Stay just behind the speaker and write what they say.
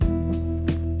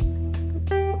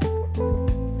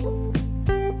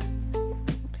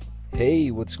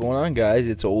Hey, what's going on, guys?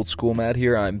 It's Oldschoolmatt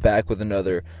here. I'm back with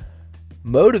another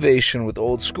motivation with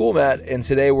Oldschoolmatt, and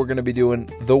today we're going to be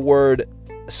doing the word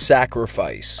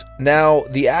sacrifice. Now,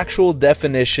 the actual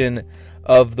definition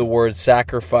of the word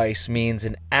sacrifice means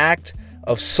an act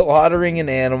of slaughtering an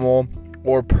animal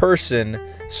or person,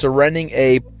 surrendering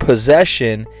a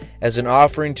possession as an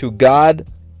offering to God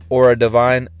or a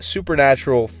divine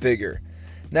supernatural figure.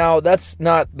 Now, that's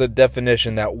not the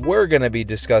definition that we're going to be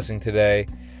discussing today,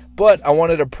 but I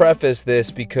wanted to preface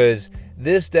this because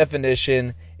this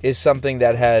definition is something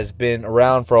that has been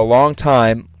around for a long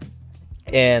time,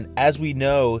 and as we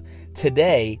know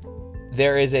today,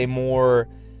 there is a more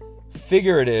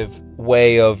figurative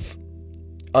way of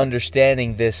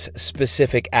understanding this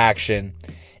specific action.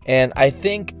 And I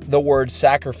think the word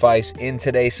sacrifice in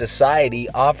today's society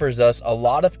offers us a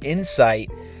lot of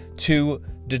insight to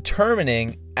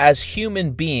determining, as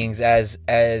human beings, as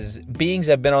beings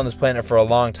that have been on this planet for a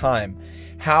long time,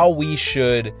 how we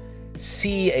should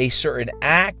see a certain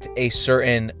act, a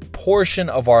certain portion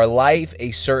of our life,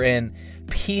 a certain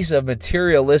piece of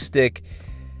materialistic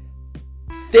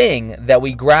thing that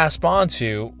we grasp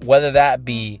onto, whether that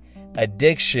be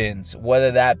addictions,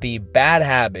 whether that be bad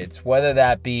habits, whether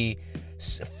that be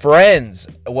friends,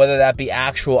 whether that be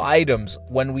actual items.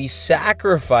 When we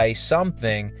sacrifice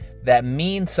something that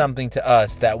means something to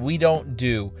us that we don't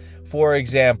do, for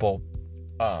example,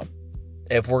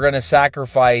 if we're going to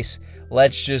sacrifice,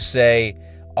 let's just say,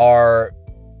 our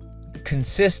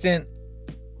consistent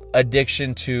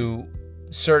addiction to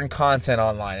certain content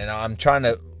online, and I'm trying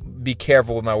to be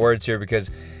careful with my words here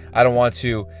because I don't want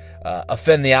to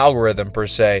offend the algorithm per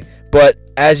se, but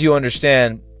as you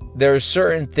understand, there are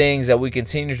certain things that we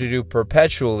continue to do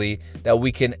perpetually that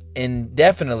we can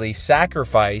indefinitely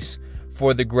sacrifice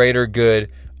for the greater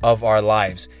good of our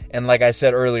lives. And like I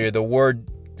said earlier, the word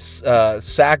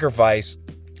sacrifice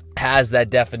has that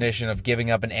definition of giving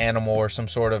up an animal or some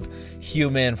sort of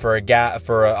human for an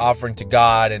offering to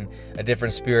God and a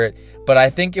different spirit. But I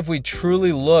think if we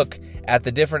truly look at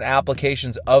the different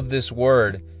applications of this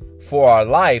word for our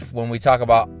life, when we talk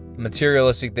about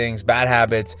materialistic things, bad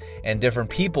habits, and different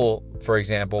people, for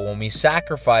example, when we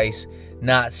sacrifice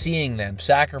not seeing them,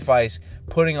 sacrifice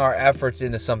putting our efforts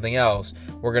into something else,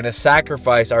 we're going to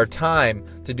sacrifice our time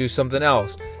to do something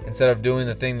else instead of doing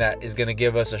the thing that is going to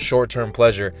give us a short-term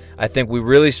pleasure. I think we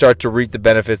really start to reap the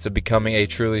benefits of becoming a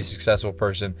truly successful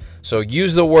person. So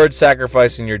use the word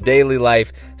sacrifice in your daily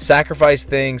life. Sacrifice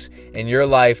things in your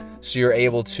life so you're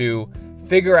able to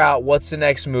figure out what's the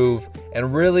next move,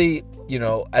 and really,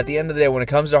 at the end of the day, when it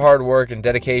comes to hard work and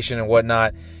dedication and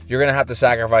whatnot, you're going to have to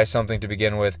sacrifice something to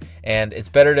begin with. And it's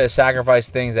better to sacrifice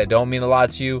things that don't mean a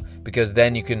lot to you, because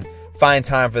then you can find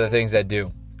time for the things that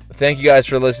do. Thank you guys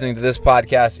for listening to this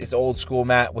podcast. It's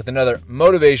Oldschoolmatt with another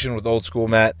motivation with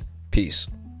Oldschoolmatt. Peace.